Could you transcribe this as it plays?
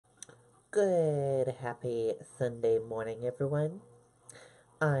Good, happy Sunday morning, everyone.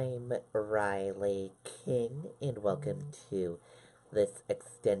 I'm Riley King, and welcome to this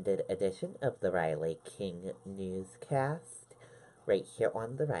extended edition of the Riley King Newscast, right here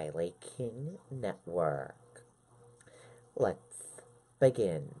on the Riley King Network. Let's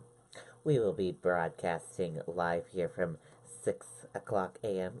begin. We will be broadcasting live here from 6 o'clock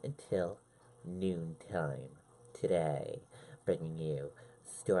a.m. until noontime today, bringing you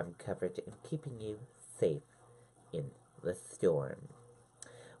storm coverage and keeping you safe in the storm.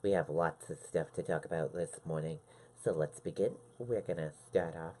 We have lots of stuff to talk about this morning, so let's begin. We're going to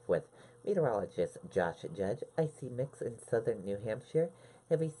start off with meteorologist Josh Judge. Icy mix in southern New Hampshire,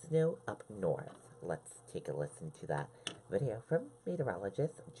 heavy snow up north. Let's take a listen to that video from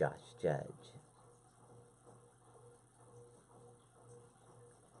meteorologist Josh Judge.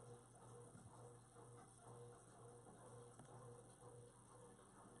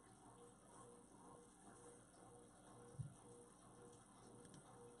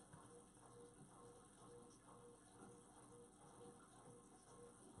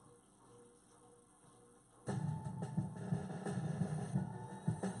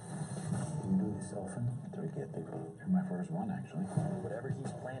 Often until we get there. You're my first one, actually. Whatever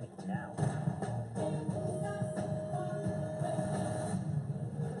he's planning now.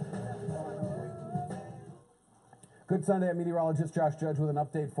 Good Sunday, meteorologist Josh Judge with an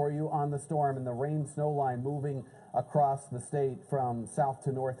update for you on the storm and the rain snow line moving across the state from south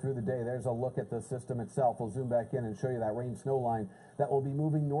to north through the day. There's a look at the system itself. We'll zoom back in and show you that rain snow line that will be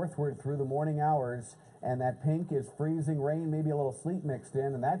moving northward through the morning hours. And that pink is freezing rain, maybe a little sleet mixed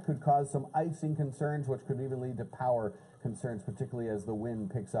in, and that could cause some icing concerns, which could even lead to power concerns, particularly as the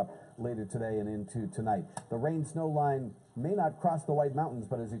wind picks up later today and into tonight. The rain snow line may not cross the White Mountains,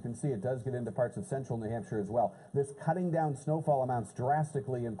 but as you can see, it does get into parts of central New Hampshire as well. This cutting down snowfall amounts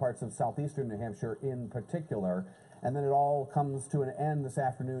drastically in parts of southeastern New Hampshire in particular. And then it all comes to an end this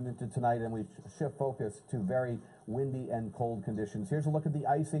afternoon into tonight, and we shift focus to very windy and cold conditions. Here's a look at the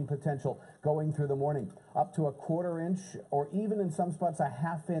icing potential going through the morning. Up to a quarter inch, or even in some spots a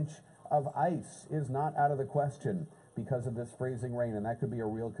half inch of ice is not out of the question because of this freezing rain, and that could be a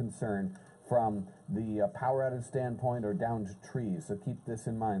real concern from the power outage standpoint or downed trees. So keep this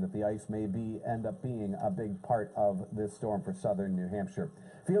in mind, that the ice may end up being a big part of this storm for southern New Hampshire.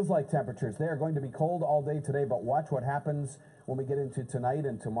 Feels like temperatures, they are going to be cold all day today, but watch what happens when we get into tonight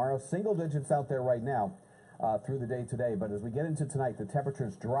and tomorrow. Single digits out there right now through the day today, but as we get into tonight, the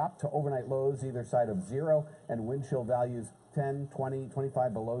temperatures drop to overnight lows either side of zero, and wind chill values 10, 20,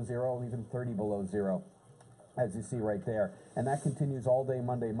 25 below zero, even 30 below zero, as you see right there. And that continues all day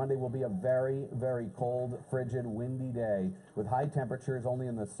Monday. Monday will be a very, very cold, frigid, windy day with high temperatures only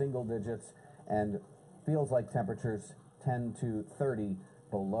in the single digits, and feels like temperatures 10 to 30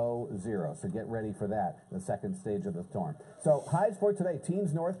 below zero. So get ready for that, the second stage of the storm. So highs for today,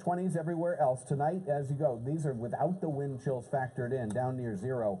 teens north, 20s everywhere else. Tonight, as you go, these are without the wind chills factored in, down near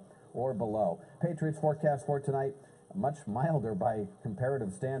zero or below. Patriots forecast for tonight, much milder by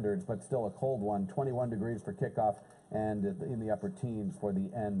comparative standards, but still a cold one. 21 degrees for kickoff and in the upper teens for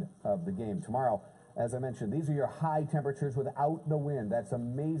the end of the game. Tomorrow, as I mentioned, these are your high temperatures without the wind. That's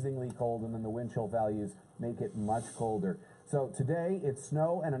amazingly cold, and then the wind chill values make it much colder. So today, it's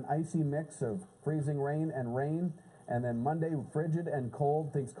snow and an icy mix of freezing rain and rain. And then Monday, frigid and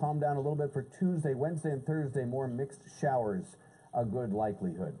cold. Things calm down a little bit for Tuesday, Wednesday, and Thursday. More mixed showers, a good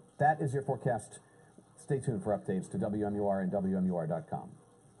likelihood. That is your forecast. Stay tuned for updates to WMUR and WMUR.com.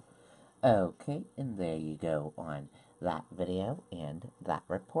 Okay, and there you go on that video and that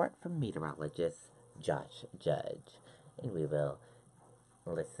report from meteorologist Josh Judge. And we will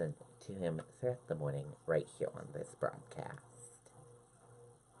listen to him throughout the morning right here on this broadcast.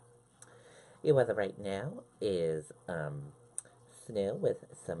 Your weather right now is snow with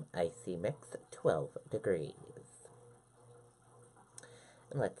some icy mix, 12 degrees.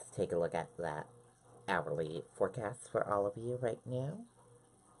 And let's take a look at that hourly forecast for all of you right now.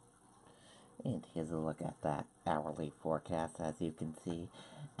 And here's a look at that hourly forecast. As you can see,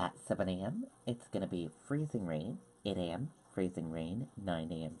 at 7 a.m., it's going to be freezing rain. 8 a.m., freezing rain.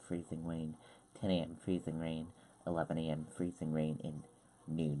 9 a.m., freezing rain. 10 a.m., freezing rain. 11 a.m., freezing rain. And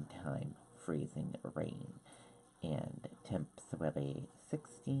noontime, freezing rain. And temps will be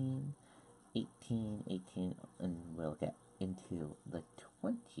 16, 18, and we'll get into the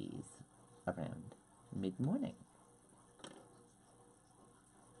 20s around mid-morning.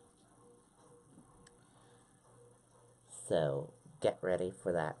 So get ready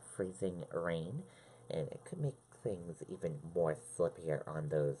for that freezing rain, and it could make things even more slippier on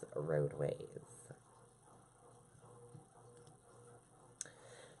those roadways.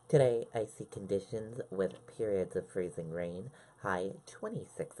 Today, icy conditions with periods of freezing rain, high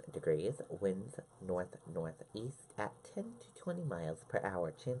 26 degrees, winds north-northeast at 10 to 20 miles per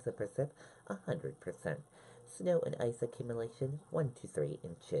hour, chance of precip 100%. Snow and ice accumulation 1 to 3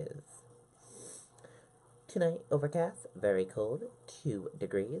 inches. Tonight, overcast, very cold, 2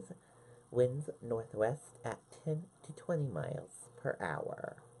 degrees, winds northwest at 10 to 20 miles per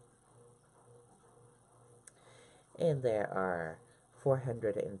hour. And there are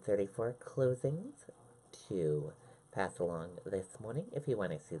 434 closings to pass along this morning. If you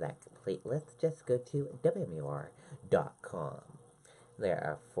want to see that complete list, just go to WMUR.com. There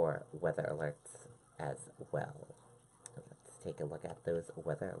are 4 weather alerts as well. Let's take a look at those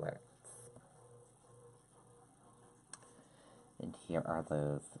weather alerts. And here are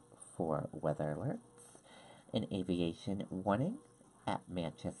those 4 weather alerts. An aviation warning at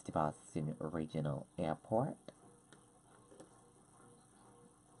Manchester Boston Regional Airport.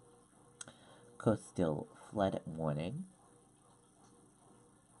 Coastal flood warning.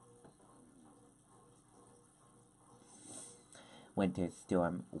 Winter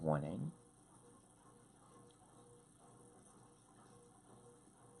storm warning.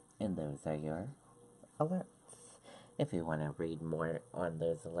 And those are your alerts. If you want to read more on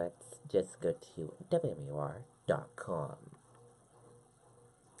those alerts, just go to WMUR.com.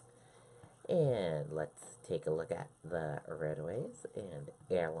 And let's take a look at the roadways and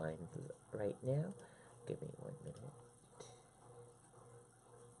airlines right now. Give me 1 minute.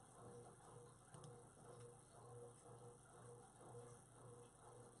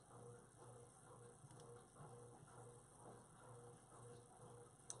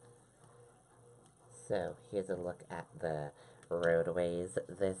 So here's a look at the roadways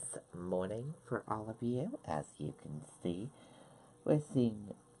this morning for all of you. As you can see, we're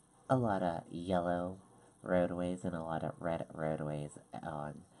seeing a lot of yellow roadways and a lot of red roadways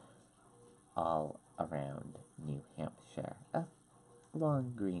on all around New Hampshire. A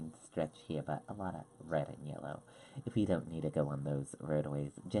long green stretch here, but a lot of red and yellow. If you don't need to go on those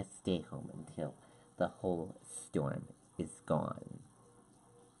roadways, just stay home until the whole storm is gone.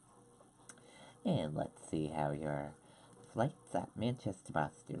 And let's see how your flights at Manchester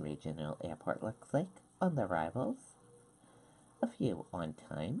Boston Regional Airport looks like on the arrivals. A few on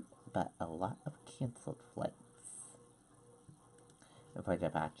time, but a lot of canceled flights. And for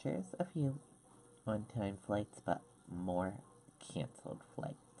departures, a few on-time flights, but more canceled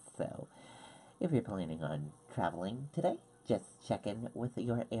flights. So, if you're planning on traveling today, just check in with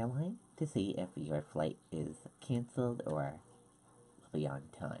your airline to see if your flight is canceled or will be on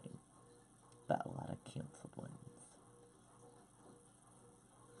time. But a lot of canceled ones.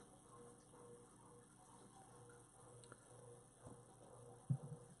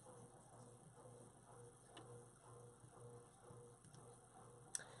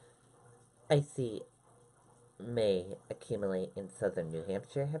 Icy may accumulate in southern New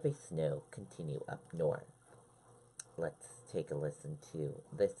Hampshire. Heavy snow continue up north. Let's take a listen to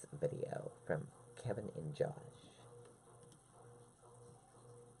this video from Kevin and Josh.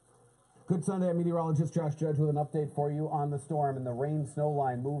 Good Sunday, meteorologist Josh Judge with an update for you on the storm and the rain snow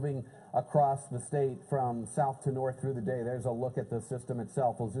line moving across the state from south to north through the day. There's a look at the system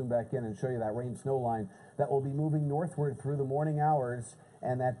itself. We'll zoom back in and show you that rain snow line that will be moving northward through the morning hours.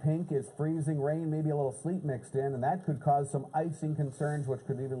 And that pink is freezing rain, maybe a little sleet mixed in, and that could cause some icing concerns, which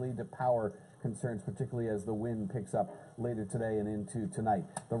could even lead to power concerns, particularly as the wind picks up later today and into tonight.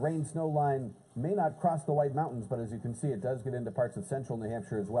 The rain snow line may not cross the White Mountains, but as you can see, it does get into parts of central New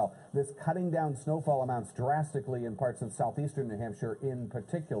Hampshire as well. This cutting down snowfall amounts drastically in parts of southeastern New Hampshire in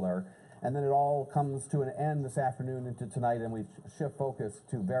particular. And then it all comes to an end this afternoon into tonight, and we shift focus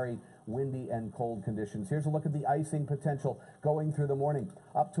to very windy and cold conditions. Here's a look at the icing potential going through the morning.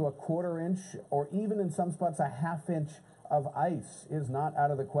 Up to a 1/4 inch, or even in some spots a 1/2 inch of ice is not out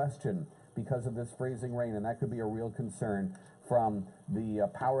of the question because of this freezing rain, and that could be a real concern from the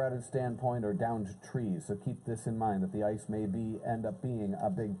power outage standpoint or downed trees. So keep this in mind, that the ice may end up being a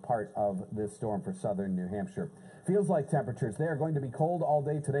big part of this storm for southern New Hampshire. Feels like temperatures, they are going to be cold all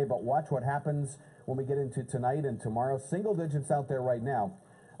day today, but watch what happens when we get into tonight and tomorrow. Single digits out there right now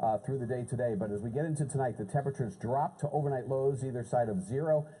through the day today, but as we get into tonight, the temperatures drop to overnight lows either side of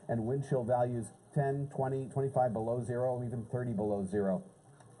 0, and wind chill values 10, 20, 25 below 0, even 30 below 0.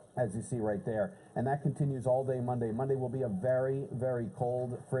 As you see right there. And that continues all day Monday. Monday will be a very, very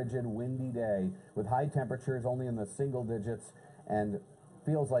cold, frigid, windy day with high temperatures only in the single digits, and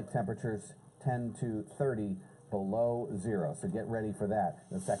feels like temperatures 10 to 30 below 0. So get ready for that,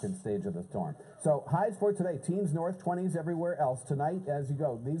 the second stage of the storm. So highs for today, teens north, 20s everywhere else. Tonight, as you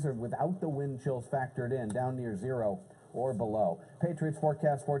go, these are without the wind chills factored in, down near 0. or below. Patriots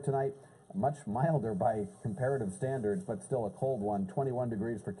forecast for tonight, much milder by comparative standards, but still a cold one. 21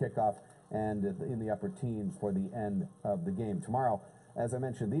 degrees for kickoff and in the upper teens for the end of the game. Tomorrow, as I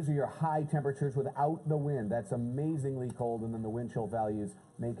mentioned, these are your high temperatures without the wind. That's amazingly cold, and then the wind chill values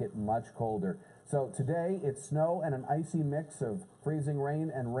make it much colder. So today, it's snow and an icy mix of freezing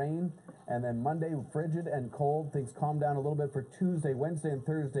rain, and then Monday, frigid and cold. Things calm down a little bit for Tuesday. Wednesday and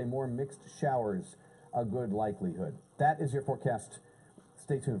Thursday, more mixed showers, a good likelihood. That is your forecast.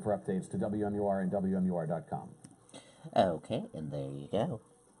 Stay tuned for updates to WMUR and WMUR.com. Okay, and there you go.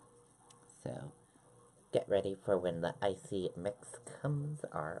 So, get ready for when the icy mix comes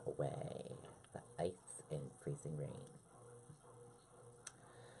our way. The ice and freezing rain.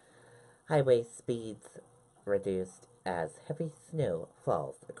 Highway speeds reduced as heavy snow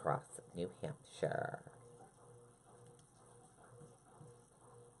falls across New Hampshire.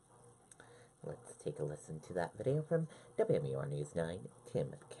 Let's take a listen to that video from WMUR News 9,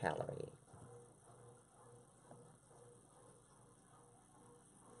 Tim Callery.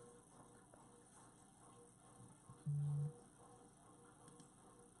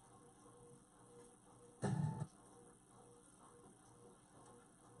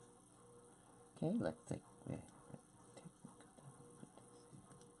 Okay, let's see.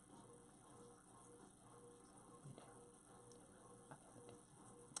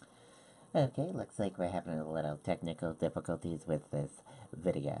 Okay, looks like we're having a little technical difficulties with this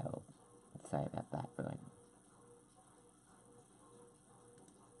video. Sorry about that, everyone.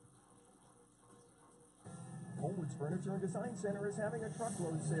 Homewood's Furniture and Design Center is having a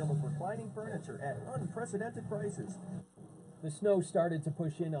truckload sale of reclining furniture at unprecedented prices. The snow started to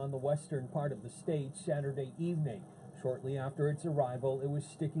push in on the western part of the state Saturday evening. Shortly after its arrival, it was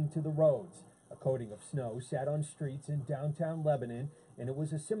sticking to the roads. A coating of snow sat on streets in downtown Lebanon, and it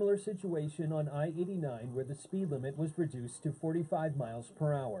was a similar situation on I-89 where the speed limit was reduced to 45 miles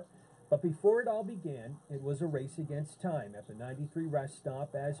per hour. But before it all began, it was a race against time at the 93 rest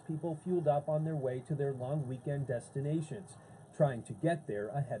stop as people fueled up on their way to their long weekend destinations, trying to get there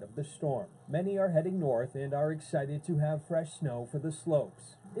ahead of the storm. Many are heading north and are excited to have fresh snow for the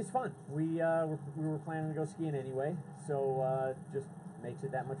slopes. It's fun. We were planning to go skiing anyway, so just makes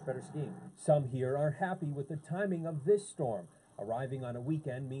it that much better skiing. Some here are happy with the timing of this storm. Arriving on a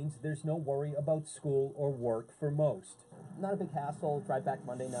weekend means there's no worry about school or work for most. Not a big hassle. Drive back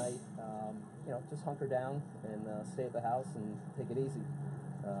Monday night. Just hunker down and stay at the house and take it easy.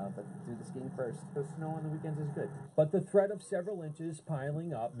 But do the skiing first. The snow on the weekends is good. But the threat of several inches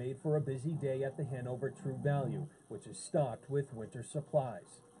piling up made for a busy day at the Hanover True Value, which is stocked with winter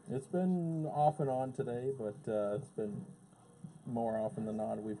supplies. It's been off and on today, but it's been more often than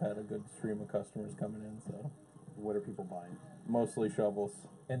not. We've had a good stream of customers coming in, so. What are people buying? Mostly shovels.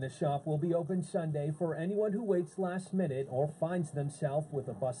 And the shop will be open Sunday for anyone who waits last minute or finds themselves with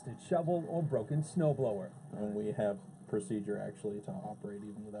a busted shovel or broken snowblower. And we have procedure actually to operate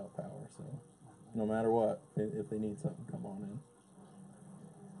even without power, so no matter what, if they need something, come on in.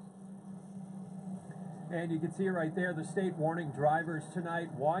 And you can see right there, the state warning drivers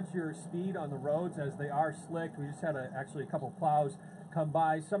tonight, watch your speed on the roads as they are slick. We just had actually a couple plows come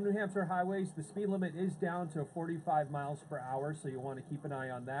by. Some New Hampshire highways, the speed limit is down to 45 miles per hour, so you want to keep an eye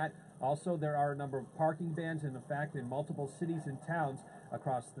on that. Also, there are a number of parking bans in effect in multiple cities and towns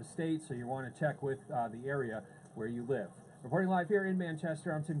across the state, so you want to check with the area where you live. Reporting live here in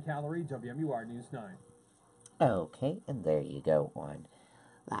Manchester, I'm Tim Callery, WMUR News 9. Okay, and there you go on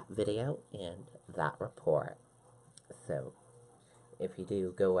that video and that report. So, if you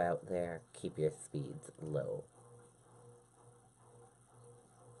do go out there, keep your speeds low.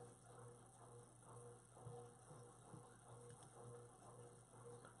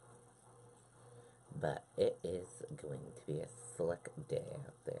 But it is going to be a slick day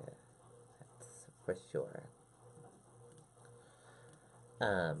out there. That's for sure.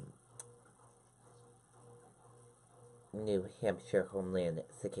 New Hampshire Homeland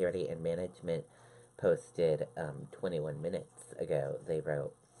Security and Management posted 21 minutes ago. They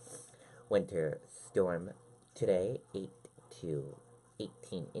wrote, winter storm today, 8 to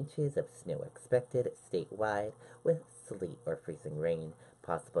 18 inches of snow expected statewide with sleet or freezing rain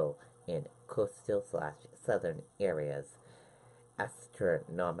possible in coastal/southern areas.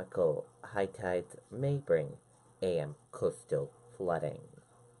 Astronomical high tides may bring AM coastal flooding.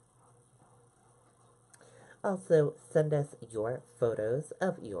 Also, send us your photos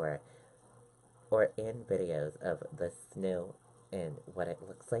of and videos of the snow and what it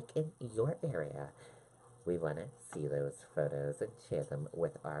looks like in your area. We want to see those photos and share them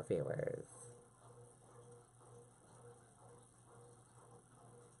with our viewers.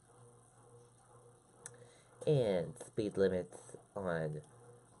 And speed limits on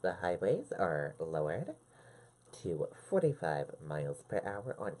the highways are lowered to 45 miles per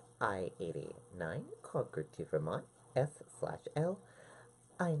hour on I-89 Concord to Vermont S/L,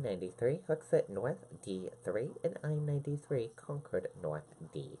 I-93 Hooksett North D3, and I-93 Concord North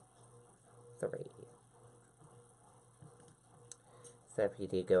D3. So if you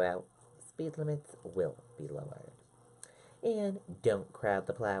do go out, speed limits will be lowered. And don't crowd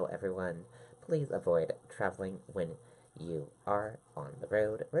the plow, everyone. Please avoid traveling when you are on the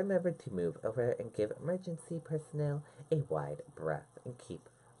road. Remember to move over and give emergency personnel a wide berth and keep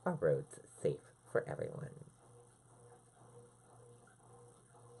our roads safe for everyone.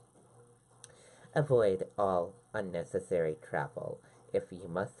 Avoid all unnecessary travel. If you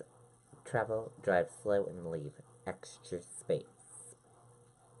must travel, drive slow and leave extra space.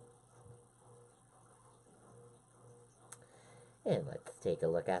 And let's take a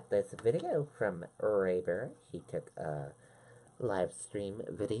look at this video from Rayber. He took a live stream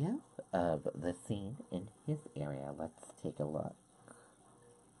video of the scene in his area. Let's take a look.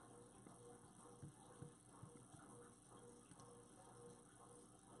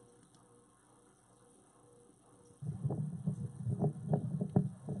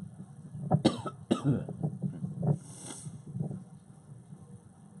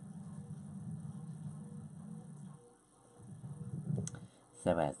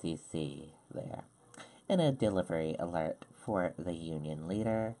 So as you see there, in a delivery alert for the union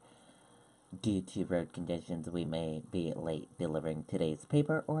leader, due to road conditions, we may be late delivering today's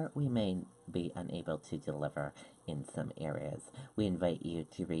paper, or we may be unable to deliver in some areas. We invite you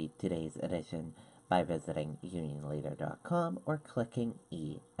to read today's edition by visiting unionleader.com or clicking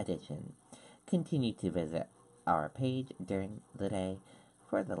e-edition. Continue to visit our page during the day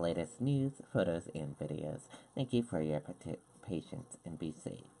for the latest news, photos, and videos. Thank you for your patience and be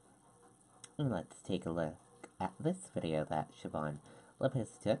safe. And let's take a look at this video that Siobhan Lopez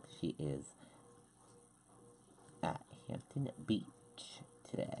took. She is at Hampton Beach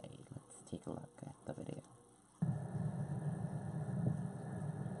today. Let's take a look at the video.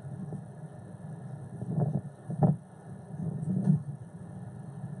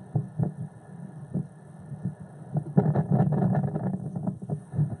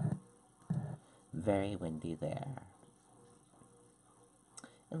 Very windy there.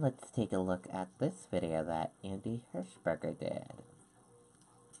 And let's take a look at this video that Andy Hirschberger did.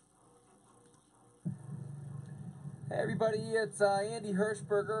 Hey everybody, it's Andy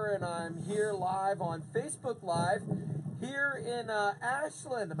Hirschberger, and I'm here live on Facebook Live here in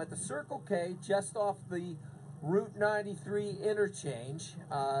Ashland. I'm at the Circle K just off the Route 93 interchange.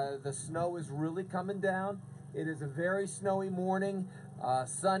 The snow is really coming down. It is a very snowy morning,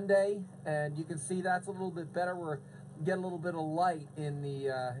 Sunday, and you can see that's a little bit better. We're get a little bit of light in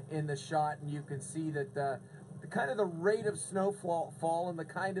the shot, and you can see that the kind of the rate of snowfall and the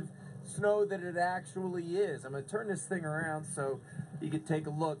kind of snow that it actually is. I'm going to turn this thing around so you can take a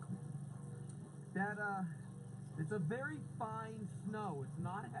look. That it's a very fine snow. It's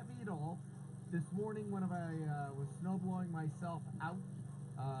not heavy at all. This morning when I was snow blowing myself out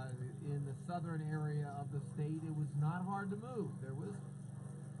in the southern area of the state, it was not hard to move. There was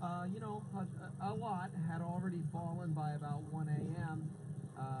a lot had already fallen by about 1 a.m.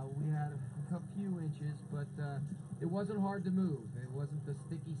 We had a few inches, but it wasn't hard to move. It wasn't the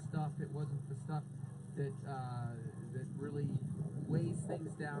sticky stuff. It wasn't the stuff that that really weighs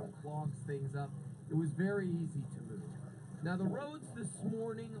things down, clogs things up. It was very easy to move. Now the roads this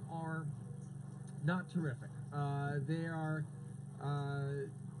morning are not terrific. They are,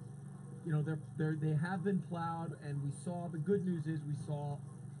 they have been plowed, and we saw. The good news is we saw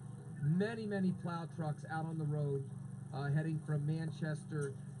many plow trucks out on the road heading from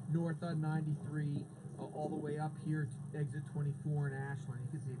Manchester north on 93 all the way up here to exit 24 in Ashland. You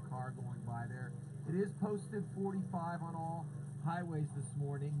can see a car going by there. It is posted 45 on all highways this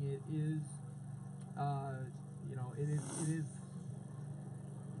morning. It is,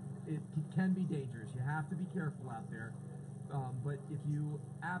 it can be dangerous. You have to be careful out there. But if you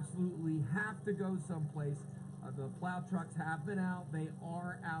absolutely have to go someplace, the plow trucks have been out. They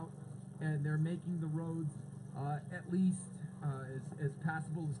are out, and they're making the roads at least as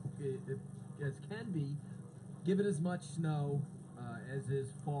passable as can be, given as much snow as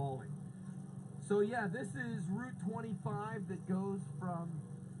is falling. So yeah, this is Route 25 that goes from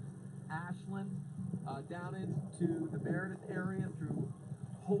Ashland down into the Meredith area through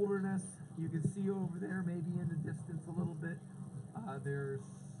Holderness. You can see over there, maybe in the distance a little bit, there's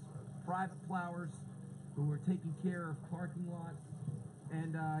private plowers who are taking care of parking lots.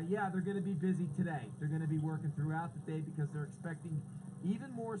 And yeah, they're going to be busy today. They're going to be working throughout the day because they're expecting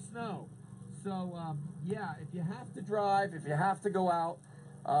even more snow. So, yeah, if you have to drive, if you have to go out,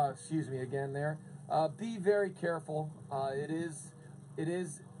 excuse me again there, be very careful. It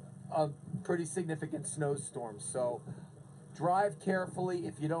is a pretty significant snowstorm. So drive carefully.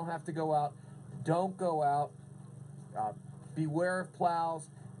 If you don't have to go out, don't go out. Beware of plows.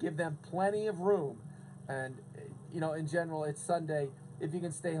 Give them plenty of room. And, in general, it's Sunday. If you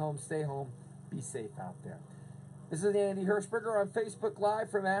can stay home, stay home. Be safe out there. This is Andy Hirschberger on Facebook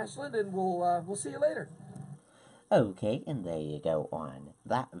Live from Ashland, and we'll see you later. Okay, and there you go on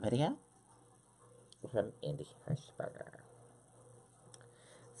that video from Andy Hirschberger.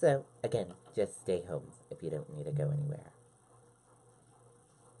 So, again, just stay home if you don't need to go anywhere.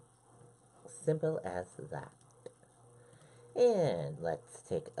 Simple as that. And let's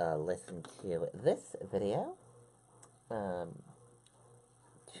take a listen to this video.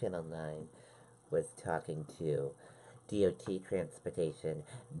 Channel 9 was talking to DOT Transportation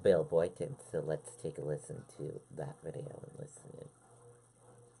Bill Boynton, so let's take a listen to that video and listen in.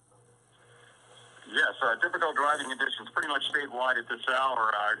 Yes, difficult driving conditions pretty much statewide at this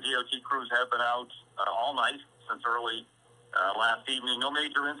hour. Our DOT crews have been out all night since early last evening. No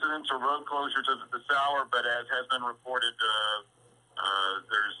major incidents or road closures at this hour, but as has been reported,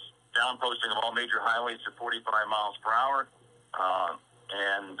 there's downposting of all major highways to 45 miles per hour.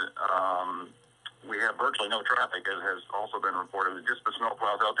 We have virtually no traffic, as has also been reported. Just the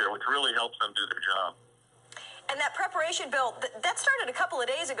snowplows out there, which really helps them do their job. And that preparation, Bill, that started a couple of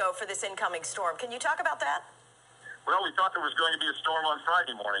days ago for this incoming storm. Can you talk about that? Well, we thought there was going to be a storm on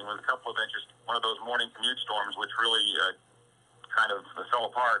Friday morning with a couple of inches, one of those morning commute storms, which really kind of fell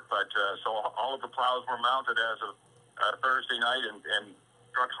apart. But so all of the plows were mounted as of Thursday night, and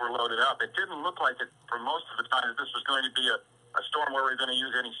trucks were loaded up. It didn't look like it for most of the time that this was going to be a storm where we're going to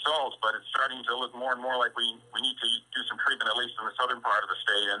use any salts, but it's starting to look more and more like we need to do some treatment, at least in the southern part of the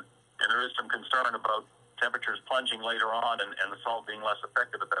state, and there is some concern about temperatures plunging later on and the salt being less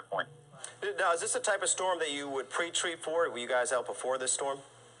effective at that point. Now, is this the type of storm that you would pre-treat for? Were you guys out before this storm?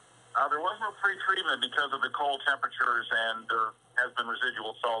 There was no pre-treatment because of the cold temperatures, and there has been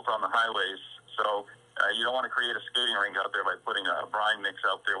residual salt on the highways, so you don't want to create a skating rink out there by putting a brine mix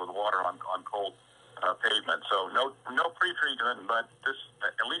out there with water on cold pavement. So no pre-treatment, but this,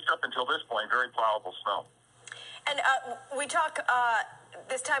 at least up until this point, very plowable snow. And we talk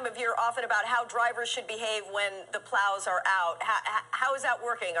this time of year often about how drivers should behave when the plows are out. How is that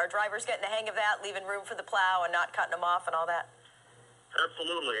working? Are drivers getting the hang of that, leaving room for the plow and not cutting them off and all that?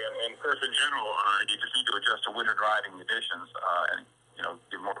 Absolutely, and of course, in general, you just need to adjust to winter driving conditions and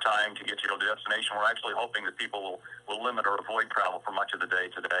give more time to get you to the destination. We're actually hoping that people will limit or avoid travel for much of the day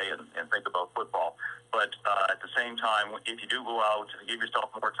today and think about football. But at the same time, if you do go out, give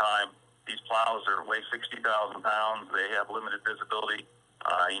yourself more time. These plows weigh 60,000 pounds. They have limited visibility.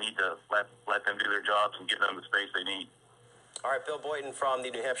 You need to let them do their jobs and give them the space they need. All right, Bill Boynton from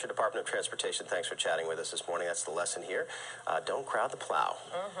the New Hampshire Department of Transportation. Thanks for chatting with us this morning. That's the lesson here. Don't crowd the plow.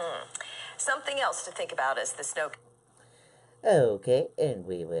 Mm-hmm. Something else to think about as the snow... Okay, and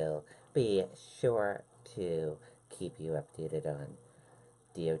we will be sure to keep you updated on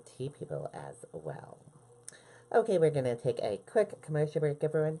DOT people as well. Okay, we're going to take a quick commercial break,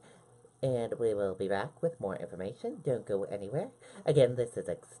 everyone, and we will be back with more information. Don't go anywhere. Again, this is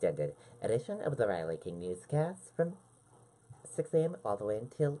extended edition of the Riley King Newscast from 6 a.m. all the way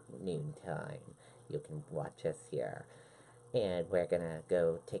until noontime. You can watch us here. And we're going to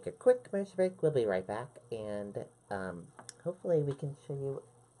go take a quick commercial break. We'll be right back, and hopefully we can show you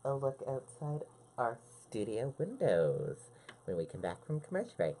a look outside our studio windows when we come back from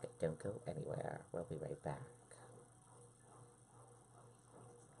commercial break. Don't go anywhere. We'll be right back.